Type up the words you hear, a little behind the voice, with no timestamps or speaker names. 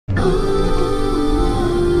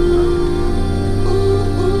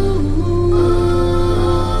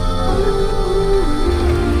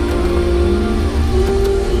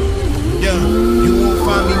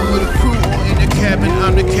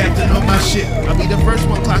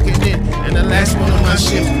clocking in, and the last one on my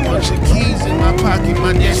shift. Bunch of keys in my pocket,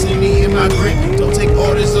 my destiny in my grip. Don't take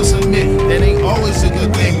orders or submit, that ain't always a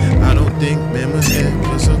good thing. I don't think men was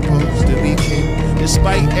ever supposed to be king.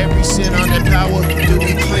 Despite every sin on that power, do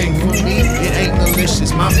we cling? For me, it ain't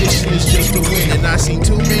malicious. My mission is just to win. And I seen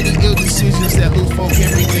too many ill decisions that lose folk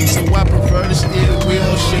everything. So I prefer to steer the wheel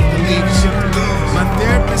or shift the leadership. My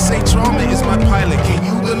therapist say trauma is my pilot. Can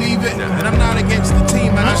you believe it? And I'm not against the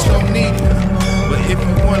team, I just don't need it. But if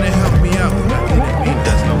you wanna help me out, I didn't mean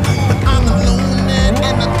that's no. But I'm alone, man,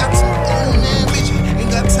 and I got some own ambition.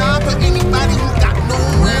 Ain't got time for anybody who got no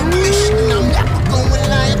ambition. I'm never going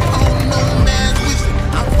like, oh no, man.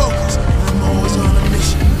 I'm focused, I'm always on a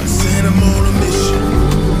mission. I said I'm on a mission.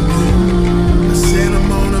 I said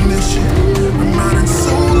I'm on a mission. I'm riding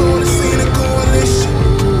solo, this ain't a coalition.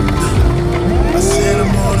 I said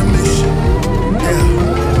I'm on a mission.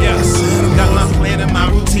 Yeah, I said I'm got my plan and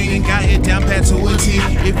my routine and got it down pat to a T.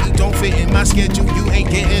 If you don't fit in my schedule, you ain't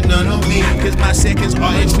getting none of me. Cause my seconds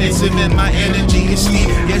are expensive and my energy is steep.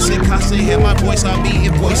 Yes, it costs to hear my voice, I'll be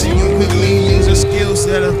invoicing you quickly. Use the skills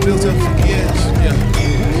that I've built up for years. Yeah.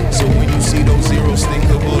 So when you see those zeros, think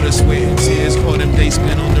of all the sweat and tears, all them days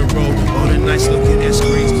spent on the road, all the nights looking at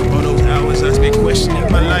screens, all those hours I spent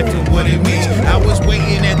questioning my life and what it means. I was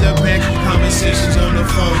waiting at the back, conversations on the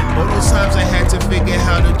phone, all those times I had to figure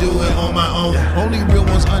how to do it on my own. Only real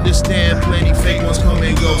ones understand, plenty fake ones come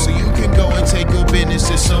and go. So you can go and take your business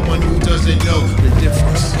to someone who doesn't know the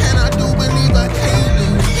difference. And I do believe I can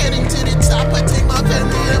lose. Getting to the top, I take my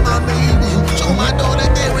family and my baby. Show my daughter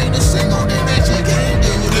there ain't a single thing that she can't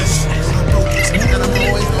do. And I'm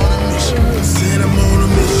always on a mission. I said I'm on a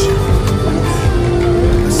mission.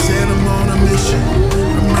 I said I'm on a mission.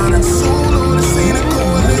 I'm riding solo, this ain't a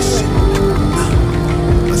coalition.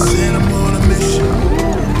 I said I'm on a mission.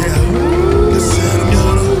 Yeah, I said I'm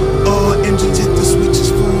on a. All engines hit the switches,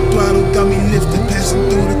 full throttle, got me lifted, passing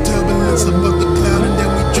through the turbulence above the cloud, and then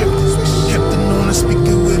we drifted. Captain on a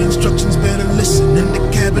speaker with instructions, better listen in the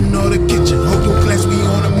cabin or the kitchen. Hold your class, we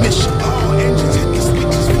on a mission.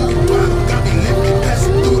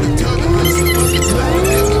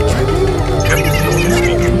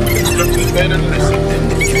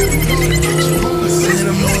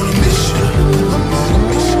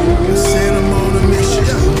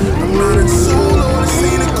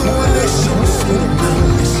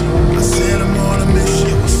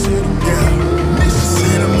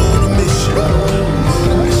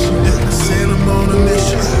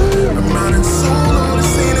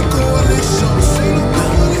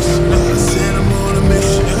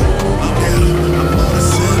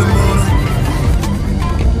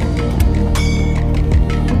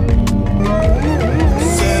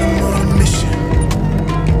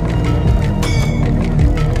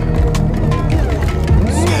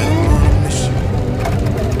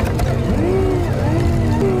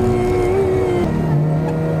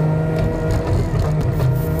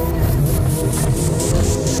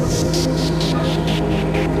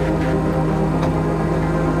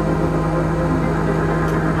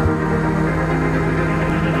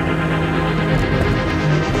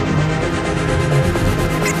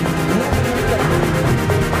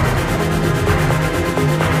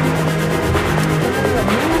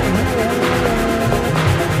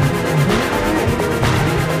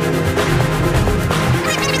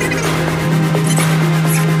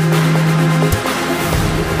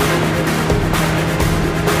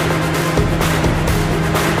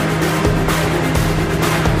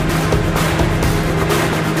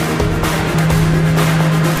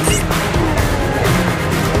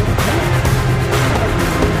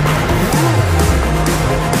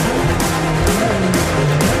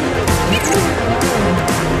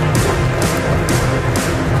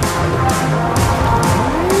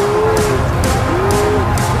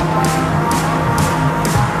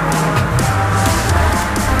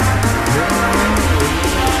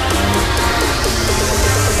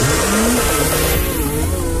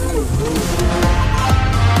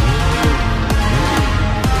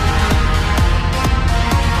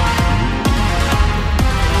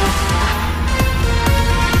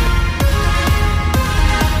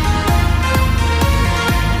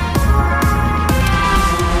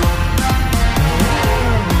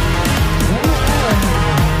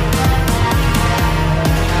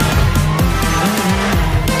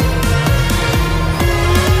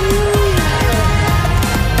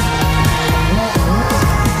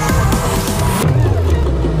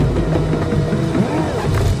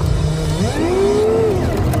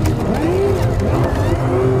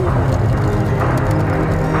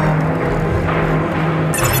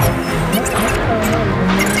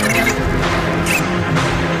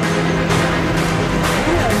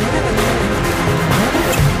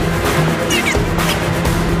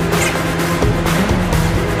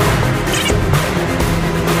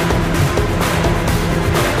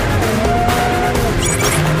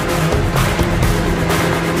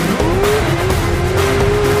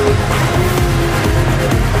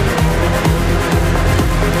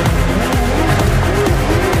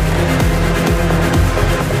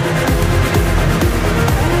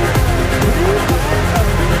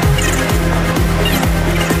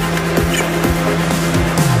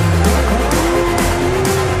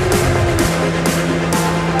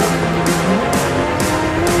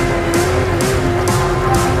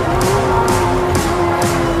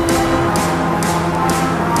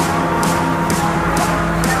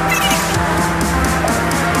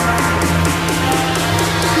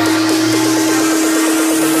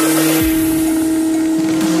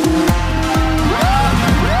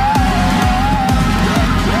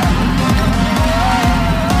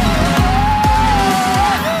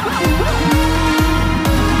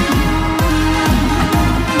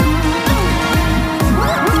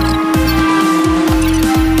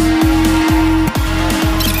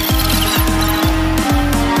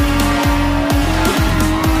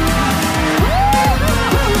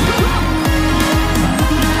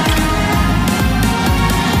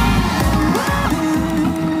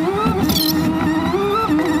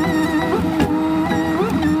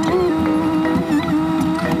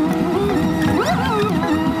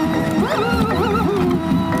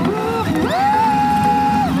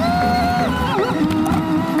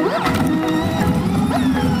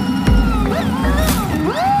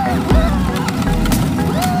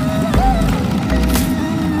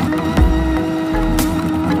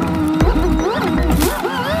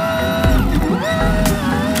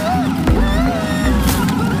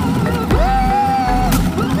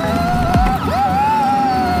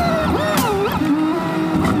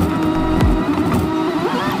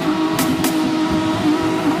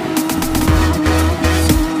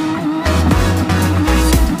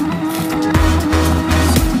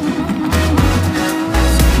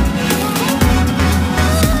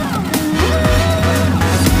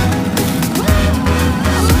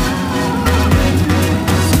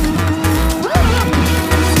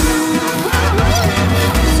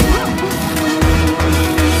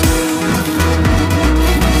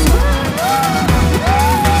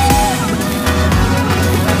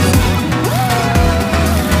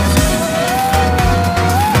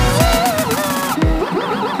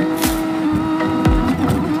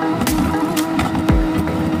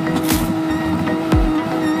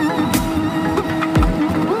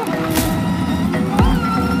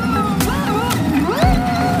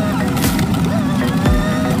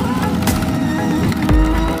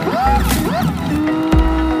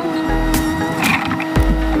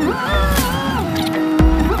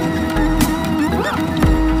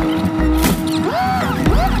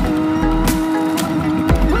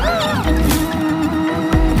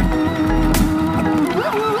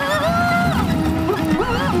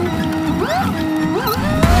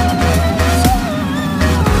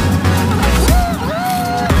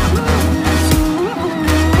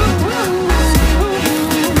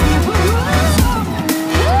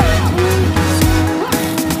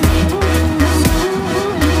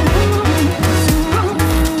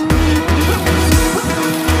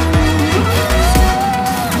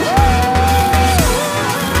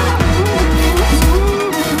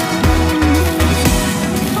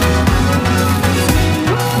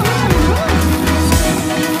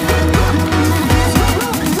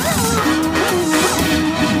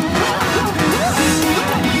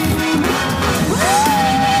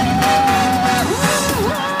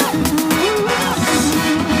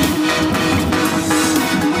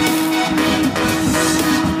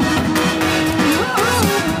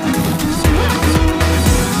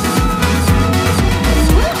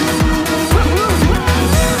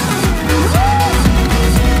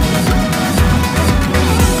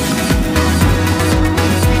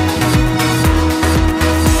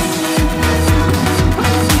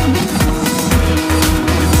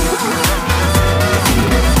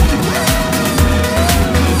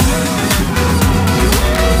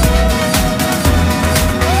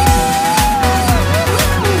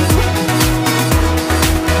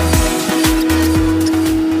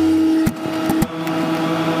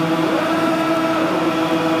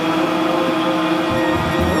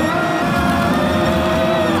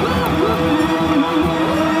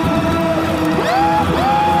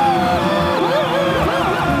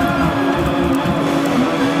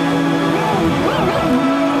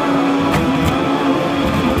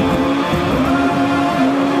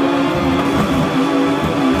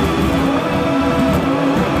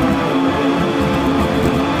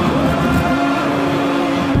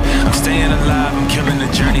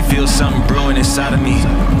 feel something brewing inside of me.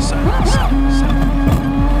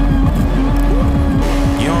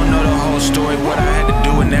 You don't know the whole story, what I had to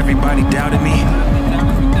do when everybody doubted me.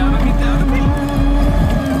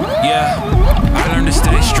 Yeah, I learned to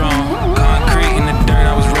stay strong. Concrete in the dirt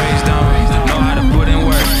I was raised on. Know how to put in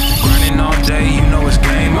work. Grinding all day, you know it's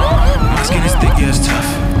game on. My skin is thick, yeah, it's tough.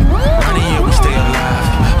 Running, yeah, we stay alive.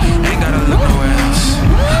 Ain't gotta look nowhere else.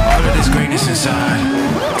 All of this greatness inside.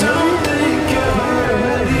 Don't think you're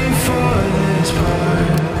ready for this part.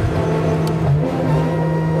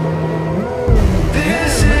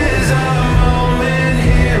 This is our moment,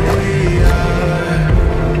 here we are.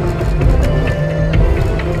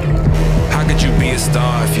 How could you be a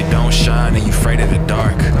star if you don't shine and you afraid of the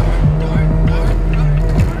dark?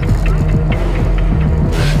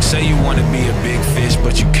 Say you wanna be a big fish,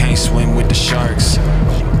 but you can't swim with the sharks.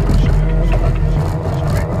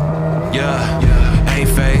 Yeah, ain't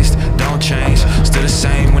phased, don't change. Still the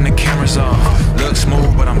same when the camera's off. Look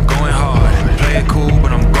smooth, but I'm going hard. Play it cool,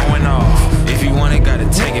 but I'm going off. If you want it, gotta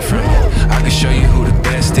take it from me. I can show you who the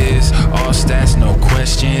best is. All stats, no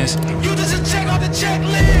questions. You just check off the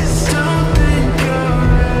checklist.